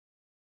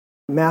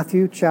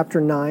Matthew chapter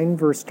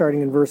 9,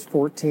 starting in verse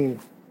 14.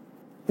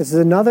 This is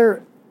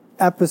another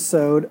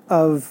episode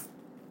of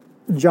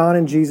John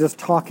and Jesus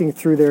talking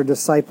through their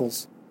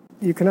disciples.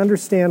 You can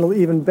understand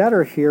even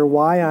better here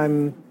why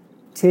I'm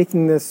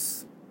taking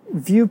this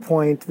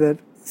viewpoint that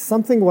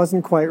something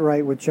wasn't quite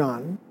right with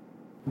John.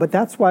 But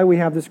that's why we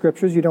have the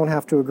scriptures. You don't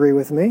have to agree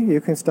with me. You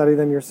can study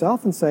them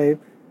yourself and say,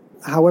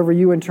 however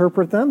you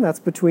interpret them, that's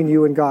between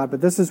you and God.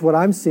 But this is what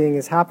I'm seeing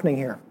is happening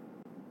here.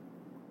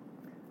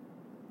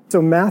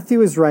 So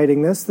Matthew is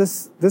writing this.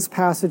 This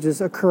passage is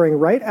occurring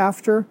right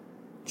after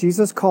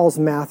Jesus calls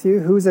Matthew,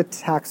 who's a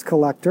tax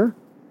collector.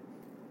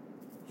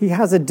 He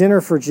has a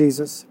dinner for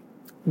Jesus,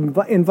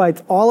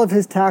 invites all of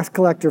his tax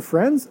collector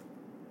friends.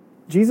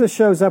 Jesus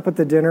shows up at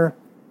the dinner,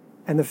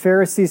 and the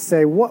Pharisees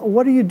say,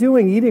 what are you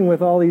doing eating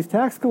with all these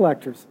tax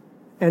collectors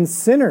and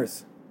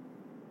sinners?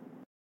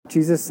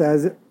 Jesus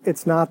says,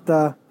 it's not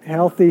the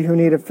healthy who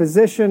need a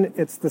physician,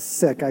 it's the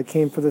sick. I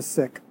came for the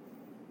sick.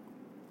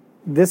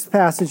 This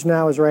passage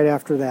now is right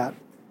after that.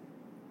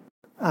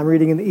 I'm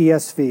reading in the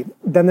ESV.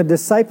 Then the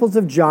disciples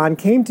of John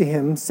came to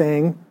him,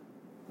 saying,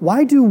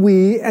 "Why do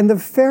we and the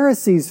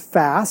Pharisees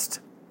fast,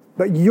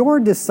 but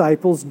your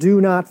disciples do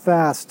not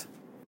fast?"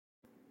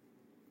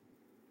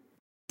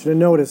 I want you to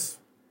notice,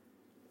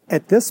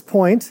 at this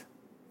point,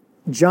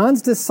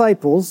 John's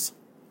disciples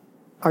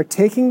are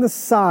taking the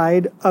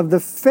side of the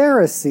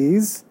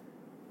Pharisees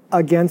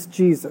against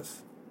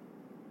Jesus.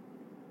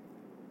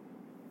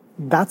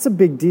 That's a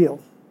big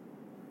deal.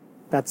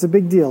 That's a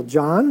big deal.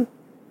 John,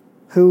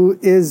 who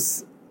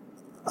is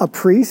a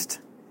priest,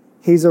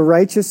 he's a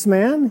righteous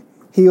man,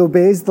 he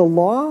obeys the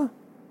law,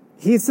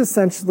 he's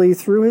essentially,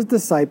 through his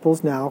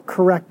disciples now,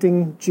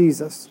 correcting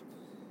Jesus.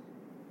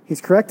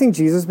 He's correcting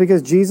Jesus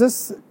because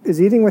Jesus is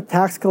eating with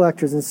tax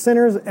collectors and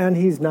sinners, and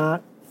he's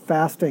not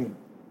fasting.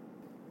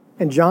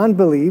 And John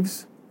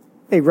believes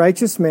a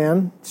righteous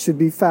man should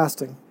be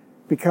fasting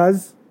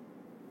because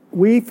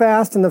we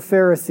fast and the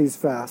Pharisees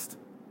fast.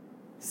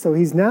 So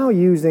he's now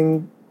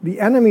using the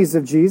enemies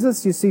of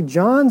Jesus. You see,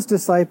 John's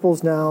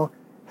disciples now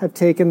have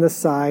taken the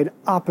side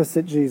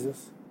opposite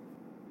Jesus.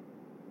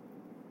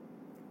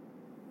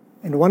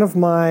 And one of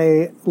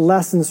my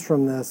lessons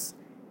from this,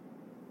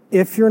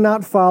 if you're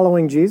not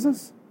following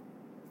Jesus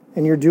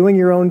and you're doing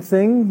your own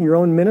thing, your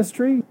own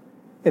ministry,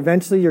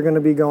 eventually you're going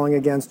to be going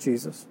against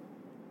Jesus.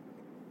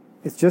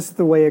 It's just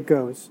the way it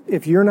goes.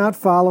 If you're not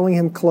following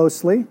him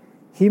closely,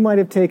 he might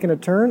have taken a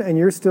turn and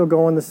you're still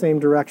going the same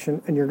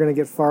direction, and you're going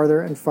to get farther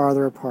and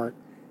farther apart.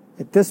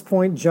 At this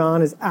point,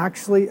 John is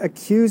actually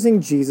accusing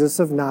Jesus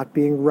of not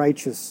being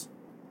righteous.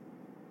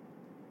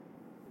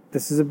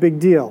 This is a big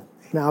deal.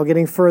 Now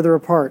getting further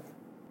apart.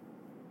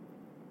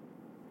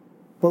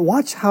 But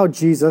watch how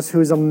Jesus, who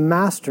is a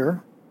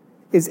master,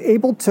 is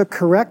able to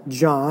correct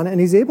John, and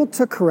he's able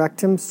to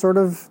correct him sort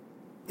of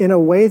in a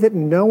way that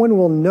no one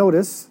will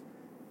notice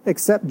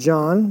except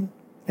John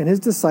and his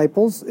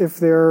disciples if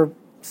they're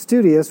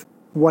studious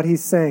what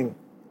he's saying.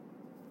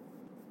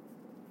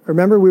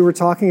 Remember, we were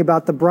talking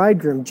about the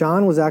bridegroom.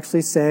 John was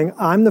actually saying,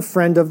 I'm the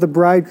friend of the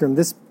bridegroom.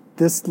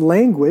 This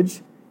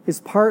language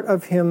is part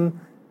of him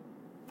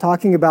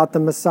talking about the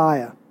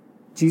Messiah.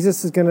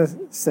 Jesus is going to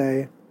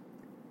say,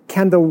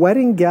 can the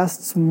wedding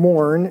guests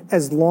mourn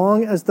as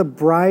long as the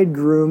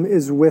bridegroom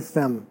is with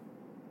them?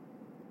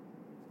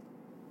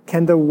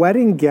 Can the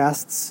wedding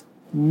guests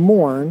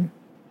mourn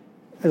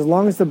as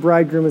long as the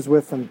bridegroom is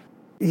with them?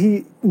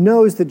 He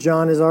knows that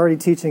John is already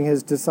teaching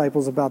his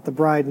disciples about the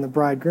bride and the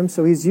bridegroom,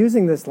 so he's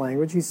using this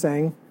language. He's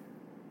saying,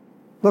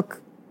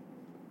 look,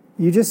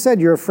 you just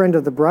said you're a friend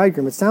of the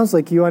bridegroom. It sounds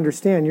like you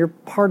understand you're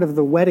part of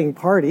the wedding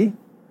party.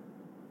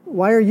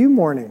 Why are you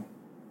mourning?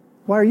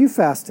 Why are you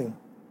fasting?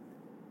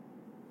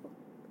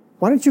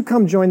 Why don't you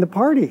come join the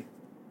party?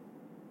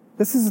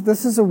 This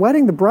is a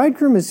wedding. The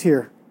bridegroom is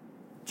here.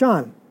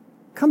 John,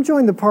 come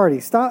join the party.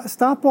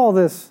 Stop all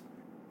this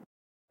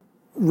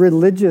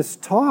religious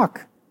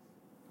talk.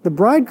 The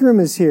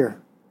bridegroom is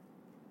here.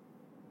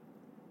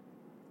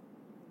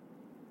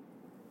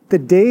 The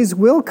days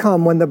will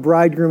come when the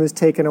bridegroom is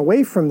taken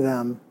away from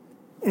them,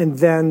 and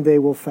then they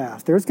will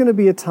fast. There's going to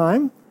be a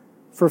time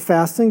for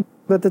fasting,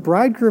 but the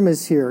bridegroom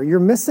is here. You're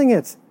missing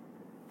it.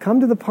 Come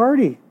to the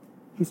party.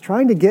 He's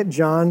trying to get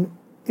John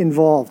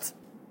involved.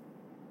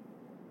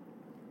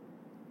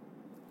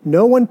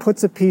 No one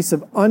puts a piece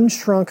of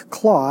unshrunk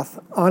cloth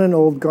on an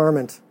old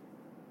garment,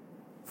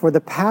 for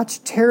the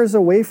patch tears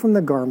away from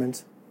the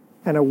garment,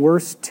 and a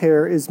worse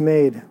tear is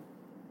made.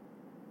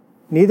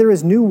 Neither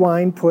is new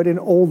wine put in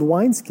old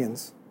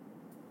wineskins.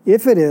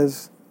 If it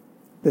is,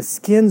 the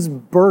skins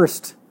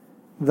burst,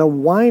 the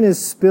wine is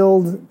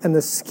spilled, and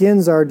the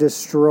skins are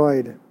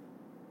destroyed.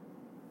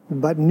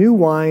 But new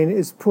wine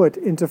is put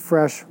into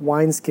fresh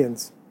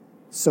wineskins,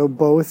 so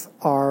both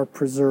are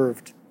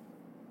preserved.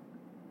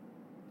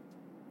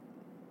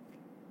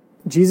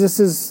 Jesus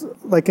is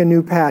like a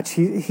new patch.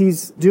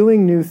 He's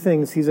doing new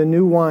things. He's a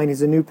new wine.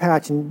 He's a new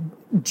patch. And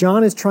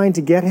John is trying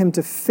to get him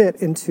to fit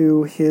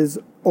into his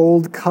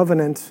old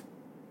covenant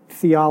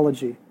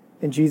theology.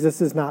 And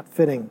Jesus is not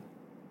fitting.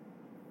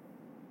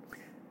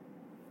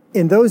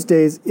 In those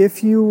days,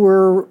 if you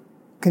were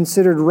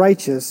considered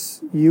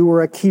righteous, you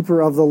were a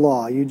keeper of the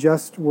law. You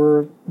just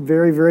were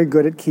very, very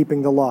good at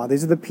keeping the law.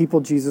 These are the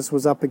people Jesus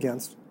was up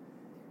against.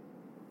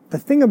 The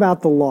thing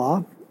about the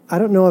law, I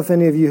don't know if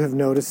any of you have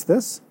noticed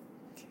this.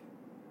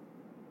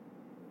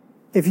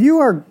 If you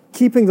are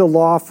keeping the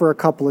law for a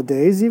couple of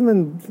days,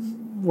 even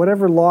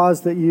whatever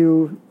laws that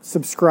you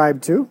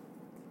subscribe to,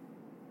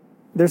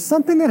 there's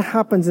something that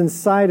happens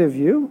inside of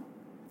you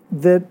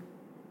that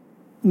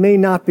may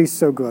not be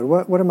so good.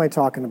 What am I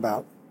talking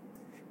about?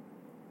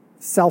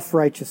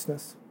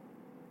 Self-righteousness.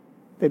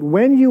 That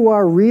when you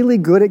are really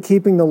good at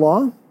keeping the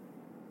law,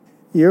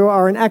 you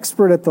are an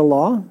expert at the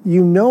law,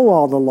 you know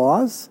all the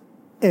laws,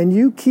 and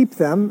you keep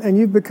them, and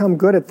you've become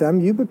good at them,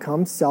 you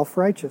become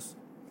self-righteous.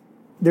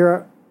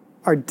 There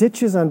are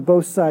ditches on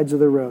both sides of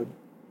the road.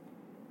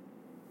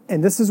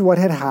 And this is what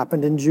had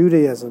happened in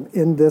Judaism,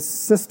 in this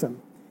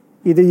system.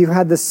 Either you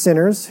had the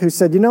sinners who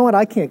said, you know what,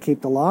 I can't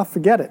keep the law,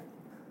 forget it.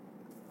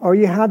 Or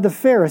you had the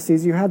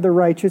Pharisees, you had the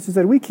righteous who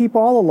said, we keep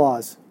all the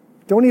laws.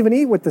 Don't even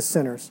eat with the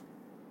sinners.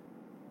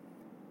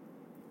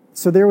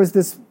 So there was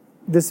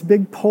this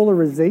big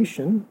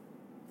polarization.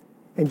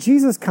 And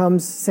Jesus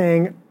comes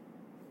saying,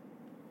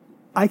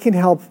 I can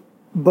help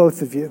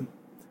both of you.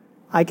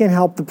 I can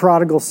help the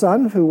prodigal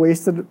son who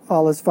wasted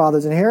all his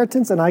father's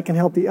inheritance, and I can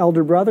help the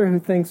elder brother who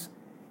thinks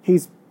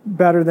he's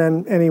better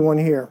than anyone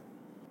here.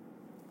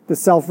 The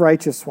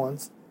self-righteous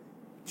ones.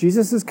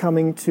 Jesus is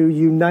coming to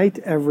unite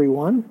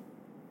everyone.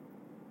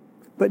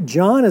 But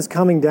John is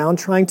coming down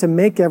trying to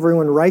make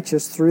everyone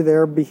righteous through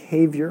their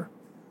behavior.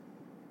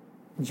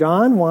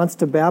 John wants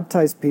to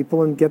baptize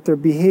people and get their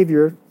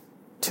behavior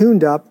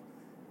tuned up,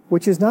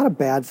 which is not a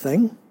bad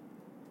thing.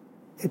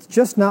 It's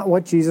just not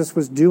what Jesus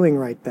was doing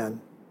right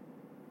then.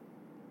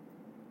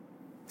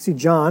 See,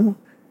 John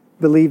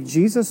believed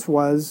Jesus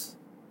was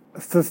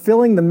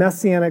fulfilling the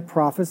Messianic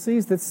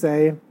prophecies that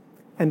say,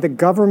 and the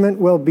government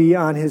will be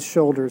on his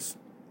shoulders.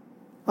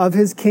 Of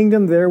his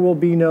kingdom there will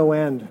be no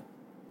end.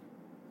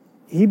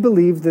 He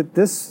believed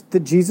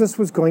that Jesus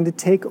was going to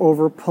take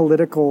over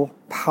political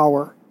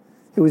power.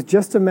 It was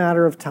just a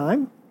matter of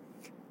time.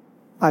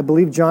 I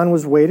believe John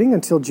was waiting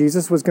until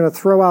Jesus was going to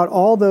throw out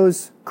all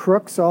those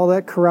crooks, all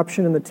that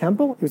corruption in the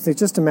temple. It was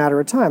just a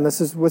matter of time.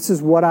 This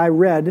is what I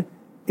read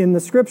in the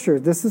Scripture.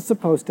 This is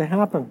supposed to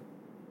happen.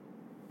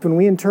 When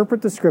we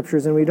interpret the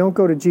Scriptures and we don't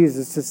go to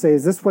Jesus to say,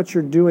 is this what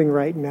you're doing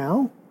right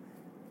now?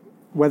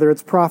 Whether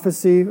it's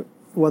prophecy,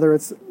 whether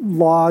it's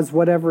laws,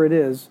 whatever it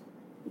is,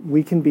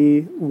 we can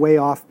be way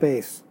off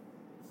base.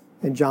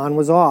 And John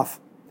was off.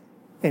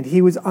 And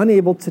he was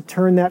unable to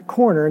turn that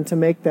corner and to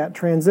make that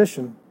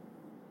transition.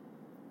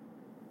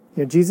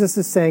 You know, Jesus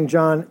is saying,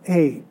 John,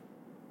 hey,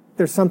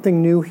 there's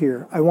something new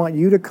here. I want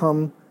you to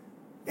come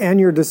and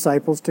your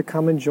disciples to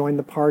come and join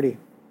the party.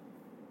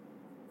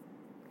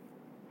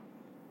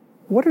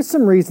 What are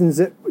some reasons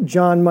that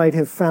John might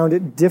have found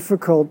it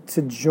difficult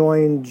to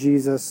join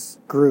Jesus'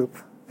 group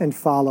and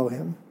follow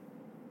him?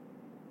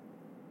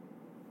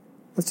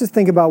 Let's just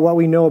think about what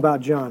we know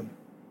about John.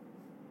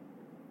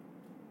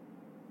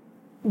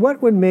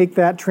 What would make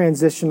that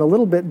transition a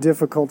little bit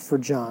difficult for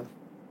John?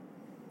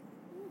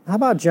 How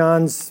about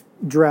John's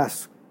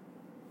dress?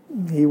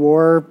 He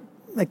wore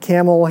a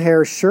camel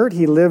hair shirt.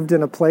 He lived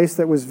in a place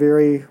that was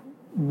very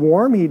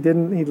warm. He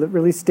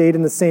really stayed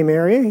in the same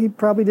area. He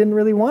probably didn't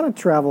really want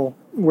to travel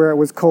where it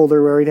was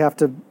colder, where he'd have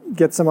to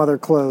get some other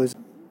clothes.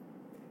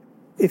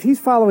 If he's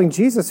following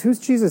Jesus, who's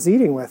Jesus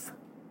eating with?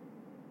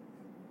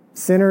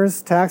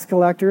 Sinners, tax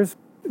collectors.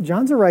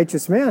 John's a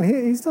righteous man.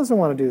 He doesn't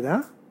want to do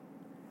that.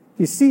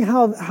 You see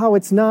how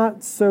it's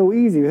not so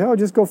easy. Oh,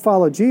 just go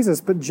follow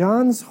Jesus. But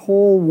John's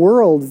whole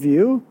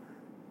worldview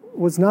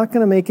was not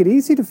going to make it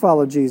easy to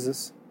follow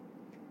Jesus.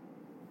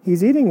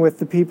 He's eating with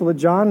the people that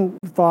John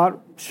thought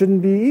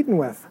shouldn't be eaten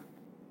with.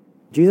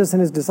 Jesus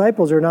and his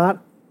disciples they're not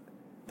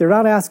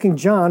asking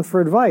John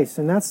for advice.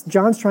 And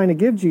John's trying to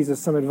give Jesus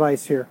some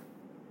advice here.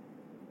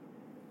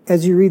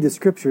 As you read the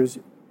Scriptures,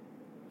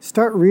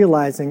 start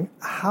realizing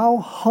how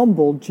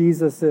humble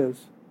Jesus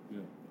is.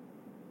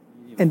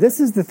 And this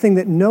is the thing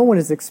that no one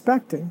is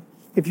expecting.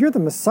 If you're the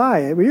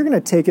Messiah, well, you're going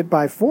to take it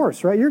by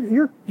force, right?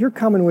 You're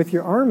coming with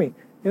your army.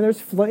 And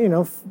there's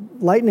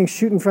lightning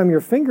shooting from your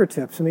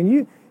fingertips. I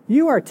mean,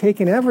 you are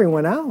taking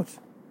everyone out.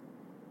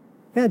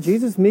 Yeah,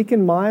 Jesus, meek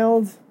and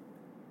mild.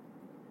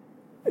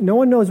 No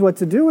one knows what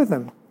to do with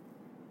him.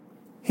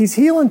 He's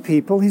healing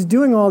people. He's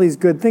doing all these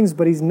good things,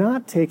 but he's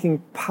not taking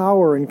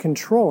power and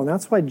control. And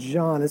that's why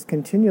John is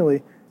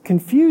continually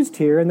confused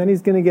here. And then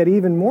he's going to get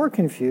even more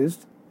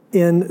confused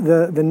in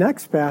the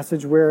next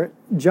passage where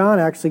John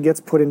actually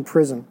gets put in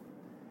prison.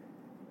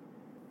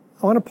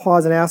 I want to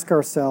pause and ask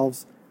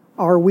ourselves,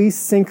 are we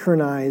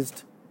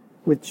synchronized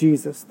with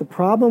Jesus? The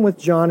problem with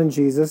John and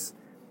Jesus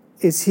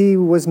is he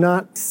was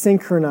not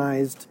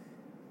synchronized.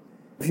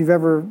 If you've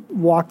ever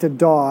walked a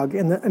dog,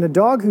 and a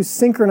dog who's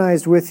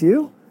synchronized with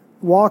you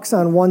walks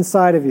on one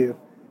side of you.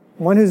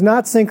 One who's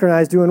not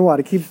synchronized doing what?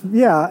 It keeps,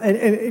 and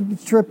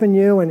it's tripping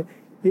you, and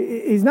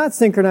he's not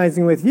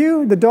synchronizing with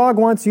you. The dog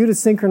wants you to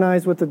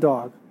synchronize with the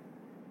dog.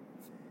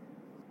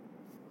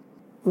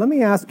 Let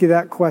me ask you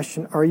that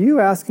question. Are you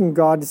asking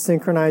God to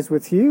synchronize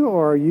with you,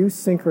 or are you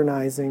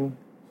synchronizing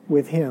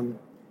with Him?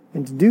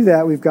 And to do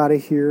that, we've got to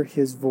hear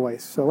His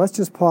voice. So let's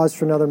just pause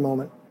for another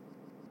moment.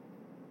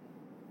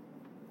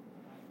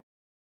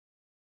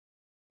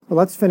 Well,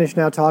 let's finish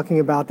now talking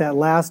about that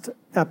last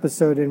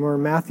episode in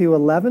Matthew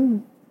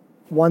 11,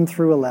 1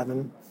 through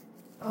 11.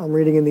 I'm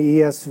reading in the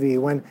ESV.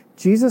 When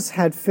Jesus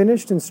had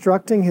finished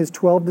instructing His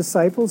 12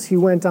 disciples, He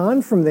went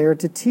on from there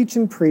to teach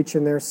and preach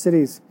in their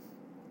cities.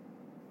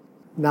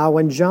 Now,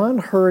 when John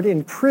heard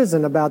in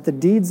prison about the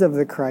deeds of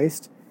the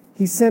Christ,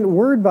 he sent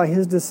word by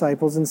his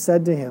disciples and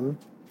said to him,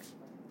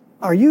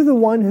 "Are you the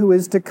one who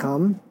is to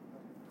come,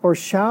 or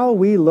shall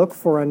we look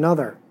for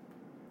another?"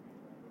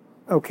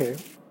 Okay,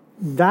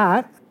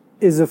 that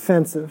is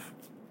offensive,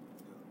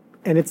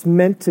 and it's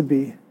meant to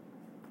be.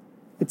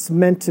 It's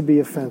meant to be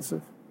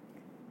offensive.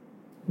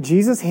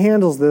 Jesus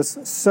handles this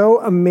so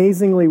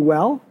amazingly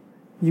well,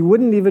 you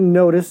wouldn't even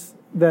notice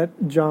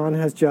that John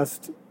has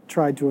just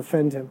tried to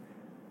offend him.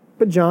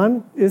 But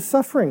John is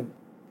suffering.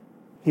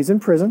 He's in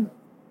prison.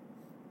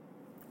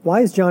 Why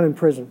is John in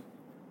prison?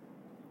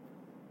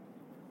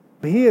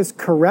 He is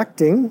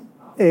correcting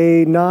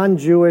a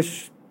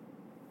non-Jewish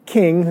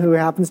king who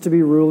happens to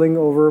be ruling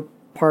over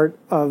part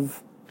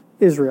of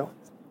Israel.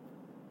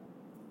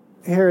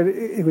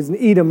 Herod, he was an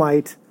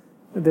Edomite.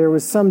 There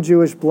was some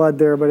Jewish blood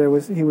there, but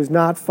he was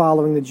not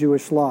following the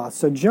Jewish law.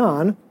 So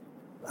John,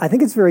 I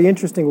think it's very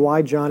interesting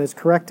why John is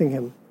correcting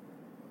him.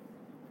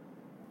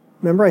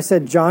 Remember I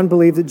said John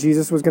believed that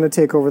Jesus was going to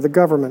take over the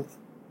government.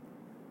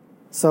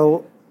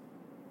 So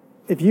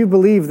if you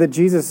believe that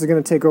Jesus is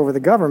going to take over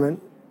the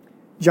government,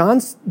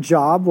 John's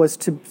job was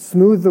to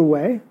smooth the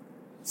way.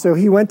 So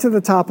he went to the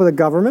top of the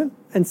government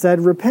and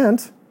said,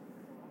 "Repent.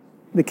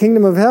 The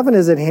kingdom of heaven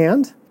is at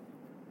hand.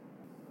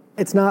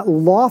 It's not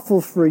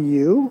lawful for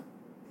you.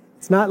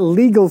 It's not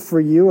legal for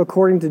you,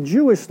 according to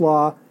Jewish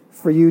law,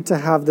 for you to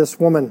have this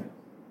woman."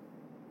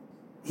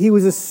 He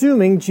was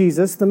assuming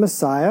Jesus, the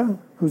Messiah,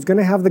 who's going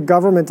to have the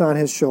government on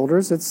his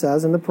shoulders, it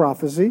says in the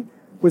prophecy,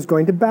 was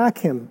going to back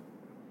him.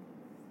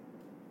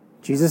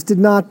 Jesus did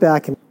not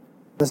back him.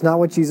 That's not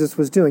what Jesus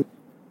was doing.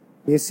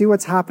 You see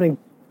what's happening?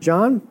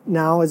 John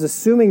now is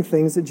assuming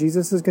things that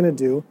Jesus is going to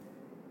do.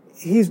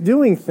 He's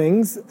doing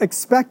things,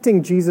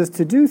 expecting Jesus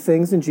to do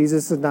things, and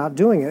Jesus is not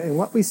doing it. And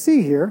what we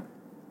see here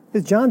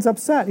is John's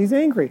upset. He's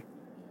angry.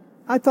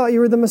 "I thought you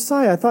were the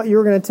Messiah. I thought you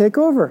were going to take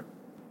over."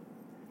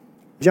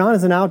 John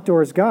is an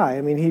outdoors guy.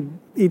 I mean, he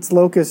eats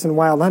locusts and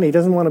wild honey.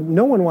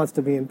 No one wants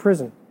to be in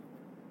prison.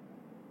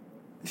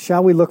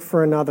 Shall we look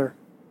for another?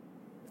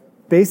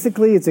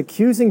 Basically, it's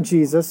accusing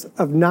Jesus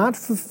of not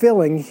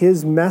fulfilling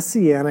his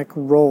messianic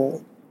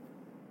role.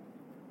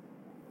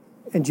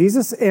 And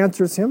Jesus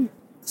answers him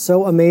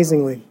so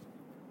amazingly.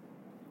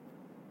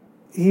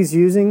 He's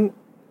using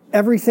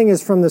everything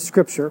is from the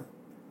Scripture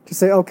to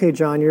say, "Okay,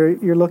 John,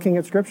 you're looking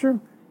at Scripture?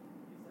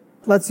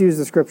 Let's use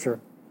the Scripture."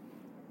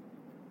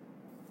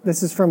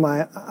 This is from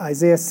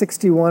Isaiah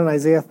 61 and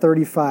Isaiah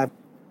 35.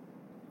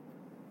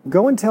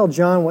 "Go and tell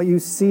John what you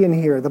see and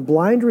hear. The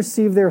blind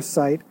receive their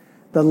sight,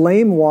 the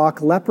lame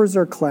walk, lepers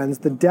are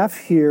cleansed, the deaf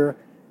hear,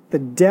 the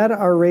dead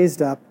are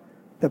raised up,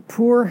 the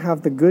poor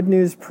have the good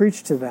news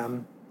preached to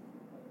them,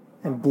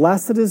 and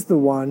blessed is the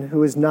one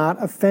who is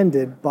not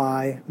offended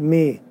by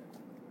me."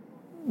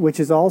 Which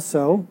is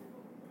also,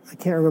 I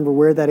can't remember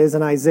where that is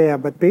in Isaiah,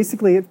 but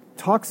basically it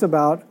talks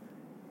about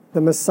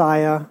the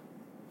Messiah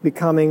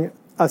becoming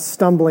a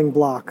stumbling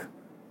block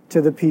to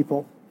the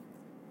people,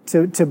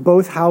 to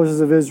both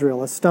houses of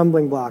Israel, a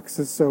stumbling block.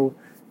 So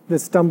the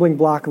stumbling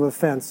block of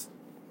offense.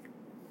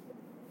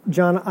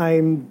 "John,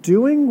 I'm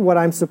doing what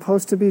I'm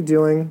supposed to be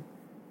doing.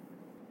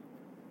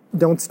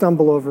 Don't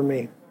stumble over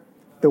me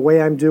the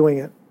way I'm doing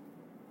it."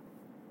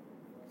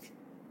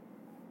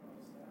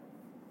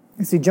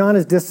 You see, John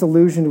is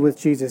disillusioned with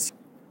Jesus.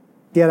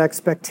 He had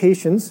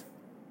expectations.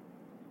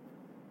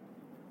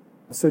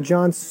 So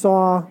John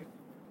saw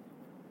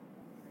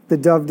the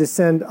dove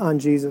descend on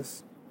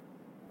Jesus.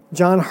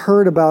 John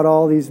heard about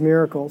all these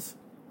miracles.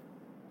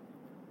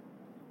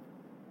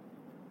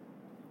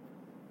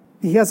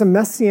 He has a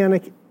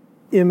messianic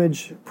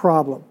image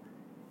problem.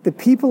 The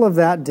people of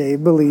that day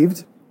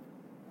believed,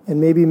 and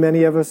maybe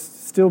many of us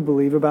still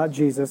believe about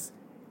Jesus,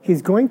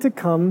 he's going to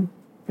come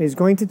and he's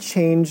going to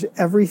change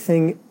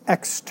everything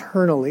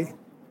externally.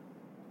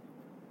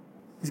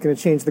 He's going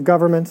to change the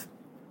government.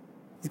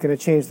 He's going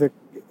to change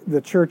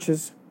the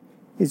churches.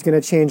 He's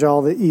going to change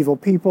all the evil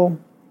people.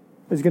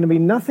 There's going to be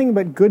nothing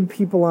but good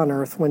people on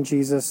earth when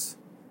Jesus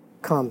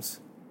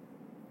comes.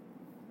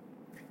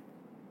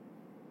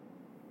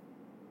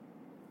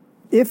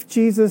 If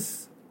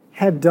Jesus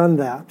had done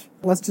that,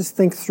 let's just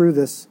think through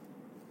this.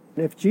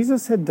 If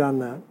Jesus had done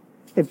that,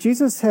 if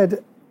Jesus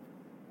had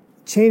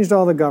changed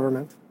all the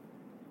government,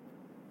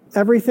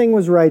 everything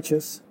was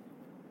righteous,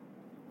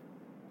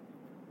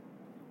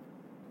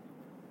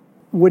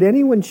 would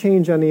anyone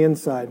change on the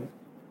inside?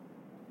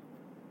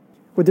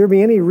 Would there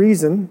be any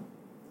reason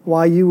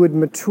why you would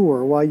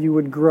mature, why you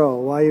would grow,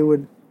 why you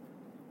would...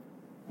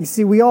 You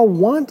see, we all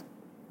want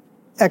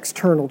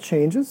external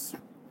changes.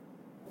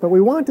 But we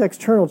want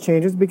external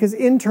changes because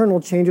internal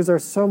changes are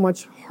so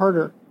much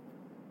harder.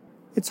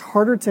 It's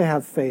harder to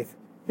have faith.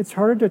 It's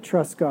harder to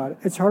trust God.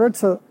 It's harder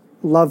to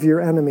love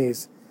your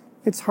enemies.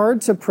 It's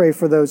hard to pray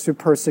for those who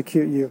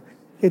persecute you.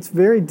 It's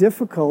very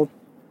difficult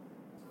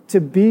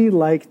to be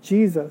like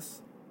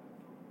Jesus.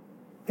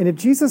 And if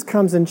Jesus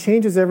comes and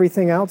changes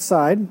everything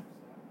outside,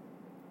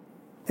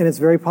 and it's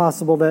very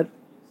possible that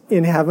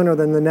in heaven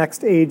or in the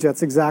next age,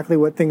 that's exactly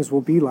what things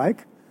will be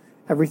like.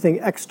 Everything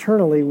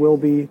externally will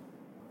be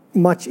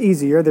much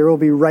easier. There will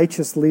be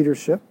righteous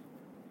leadership.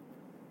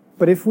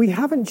 But if we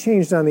haven't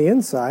changed on the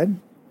inside,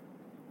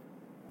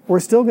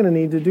 we're still going to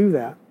need to do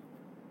that.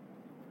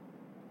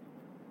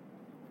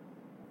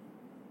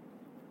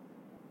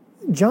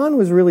 John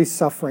was really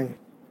suffering.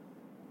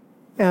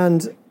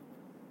 And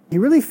he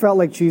really felt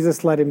like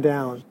Jesus let him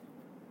down.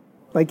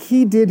 Like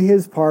he did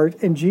his part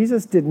and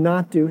Jesus did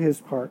not do his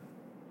part.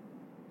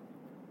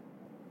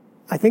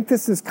 I think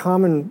this is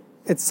common.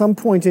 At some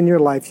point in your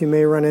life, you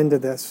may run into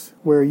this,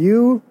 where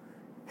you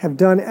have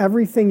done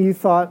everything you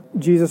thought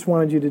Jesus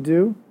wanted you to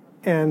do,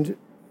 and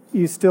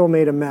you still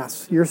made a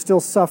mess. You're still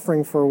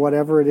suffering for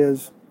whatever it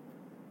is.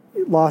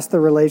 You lost the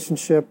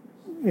relationship,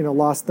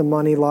 lost the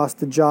money, lost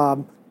the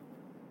job,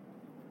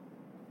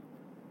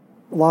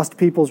 lost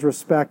people's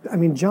respect. I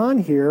mean, John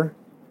here,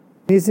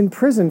 he's in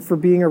prison for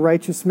being a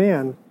righteous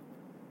man.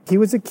 He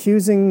was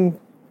accusing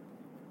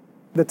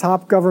the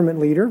top government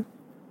leader.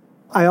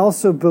 I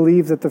also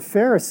believe that the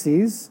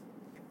Pharisees,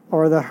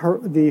 or the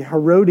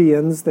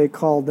Herodians, they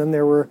called them,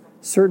 there were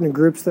certain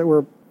groups that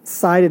were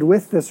sided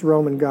with this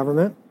Roman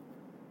government.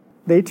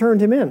 They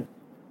turned him in.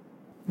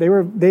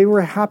 They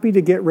were happy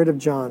to get rid of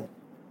John.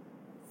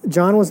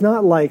 John was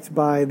not liked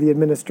by the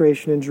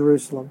administration in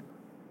Jerusalem.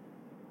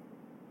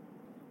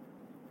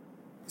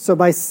 So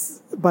by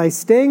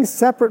staying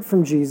separate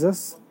from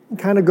Jesus,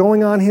 kind of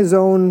going on his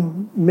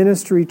own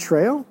ministry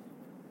trail,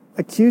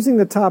 accusing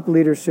the top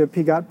leadership,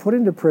 he got put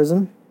into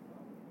prison.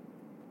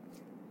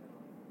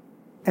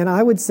 And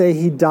I would say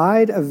he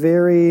died a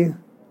very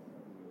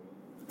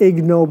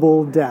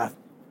ignoble death.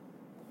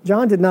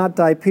 John did not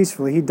die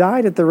peacefully. He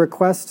died at the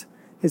request,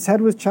 his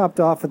head was chopped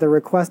off at the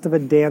request of a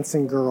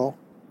dancing girl.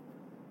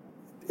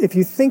 If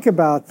you think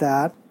about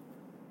that,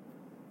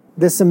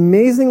 this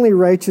amazingly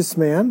righteous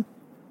man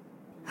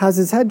has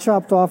his head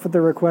chopped off at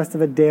the request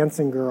of a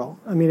dancing girl.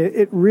 I mean,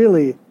 it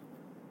really,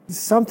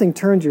 something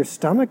turns your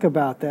stomach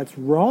about that. It's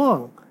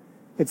wrong.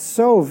 It's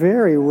so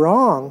very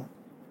wrong.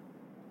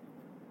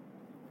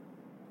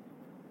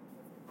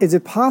 Is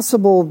it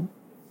possible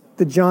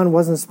that John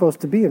wasn't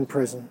supposed to be in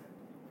prison?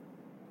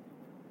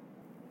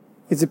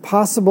 Is it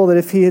possible that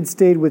if he had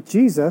stayed with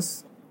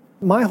Jesus,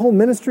 my whole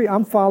ministry,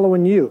 I'm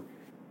following you?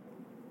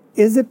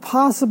 Is it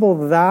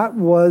possible that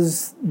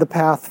was the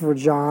path for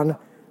John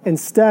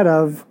instead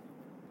of,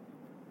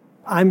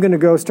 I'm going to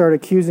go start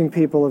accusing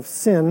people of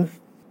sin?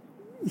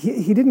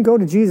 He didn't go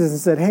to Jesus and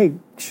said, hey,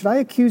 should I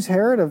accuse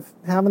Herod of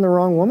having the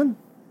wrong woman?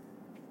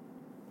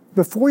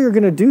 Before you're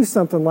going to do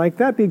something like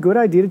that, it'd be a good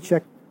idea to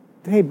check,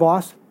 hey,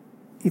 boss,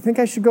 you think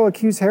I should go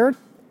accuse Herod?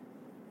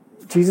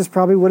 Jesus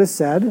probably would have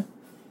said,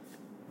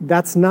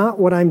 that's not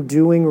what I'm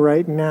doing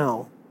right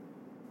now.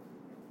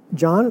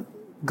 John,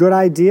 good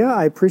idea.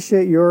 I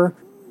appreciate your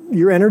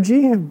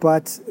energy,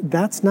 but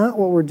that's not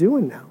what we're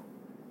doing now.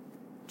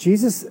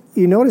 Jesus,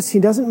 you notice he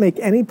doesn't make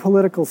any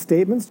political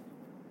statements.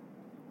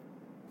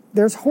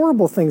 There's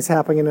horrible things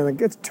happening in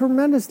it. It's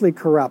tremendously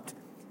corrupt.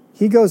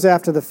 He goes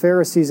after the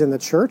Pharisees in the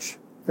church,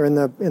 or in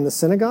the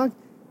synagogue.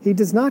 He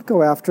does not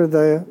go after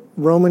the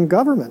Roman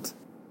government.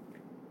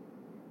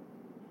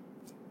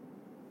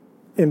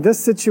 In this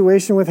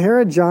situation with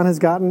Herod, John has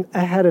gotten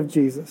ahead of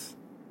Jesus.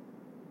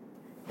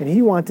 And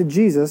he wanted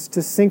Jesus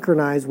to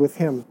synchronize with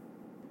him.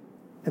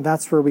 And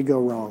that's where we go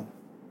wrong.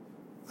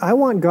 I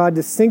want God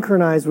to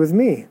synchronize with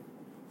me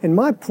in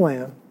my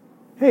plan.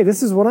 Hey,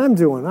 this is what I'm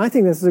doing. I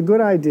think this is a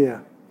good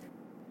idea.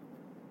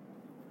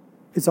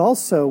 It's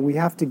also, we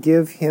have to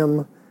give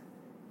him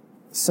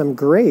some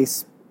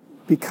grace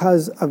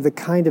because of the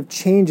kind of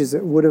changes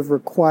it would have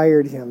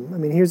required him. I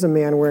mean, here's a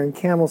man wearing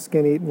camel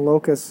skin, eating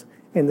locusts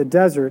in the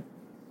desert.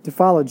 To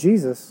follow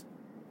Jesus,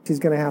 he's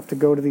going to have to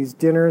go to these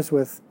dinners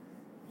with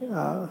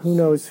who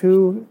knows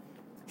who.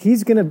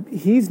 He's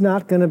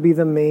not going to be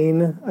the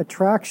main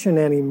attraction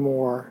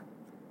anymore.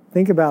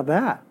 Think about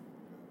that.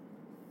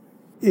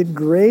 It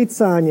grates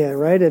on you,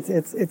 right?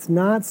 It's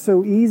not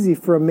so easy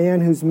for a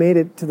man who's made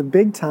it to the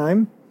big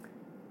time.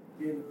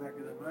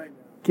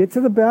 Get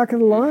to the back of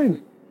the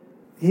line.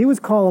 He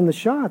was calling the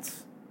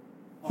shots.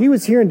 He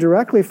was hearing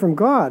directly from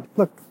God.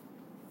 Look,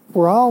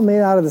 we're all made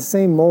out of the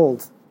same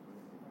mold.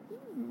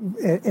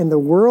 And the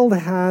world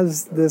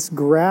has this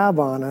grab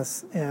on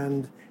us,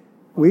 and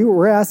we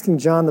were asking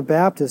John the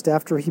Baptist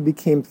after he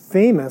became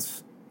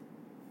famous,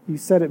 you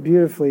said it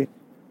beautifully,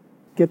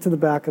 get to the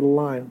back of the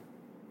line.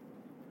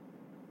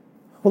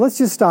 Well, let's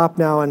just stop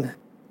now and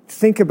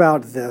think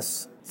about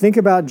this. Think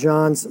about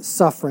John's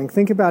suffering.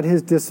 Think about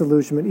his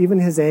disillusionment, even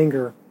his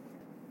anger.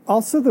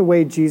 Also the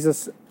way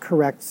Jesus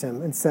corrects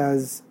him and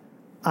says,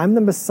 I'm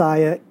the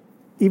Messiah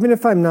even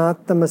if I'm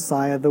not the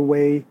Messiah the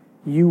way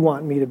you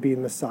want me to be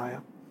the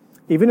Messiah,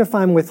 even if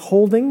I'm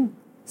withholding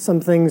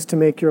some things to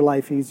make your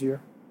life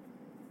easier.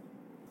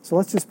 So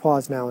let's just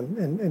pause now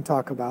and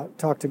talk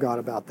to God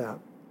about that.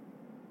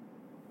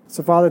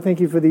 So Father,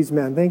 thank you for these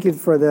men. Thank you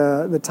for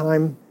the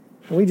time.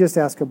 And we just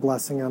ask a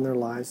blessing on their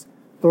lives.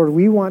 Lord,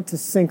 we want to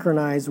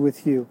synchronize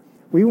with you.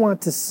 We want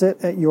to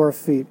sit at your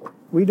feet.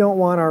 We don't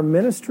want our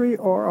ministry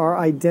or our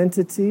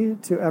identity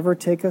to ever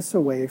take us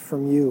away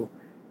from you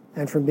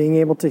and from being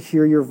able to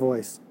hear your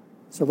voice.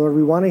 So Lord,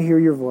 we want to hear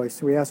your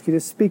voice. We ask you to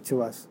speak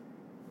to us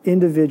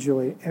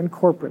individually and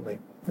corporately.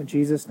 In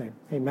Jesus' name,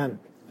 amen.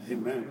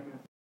 Amen.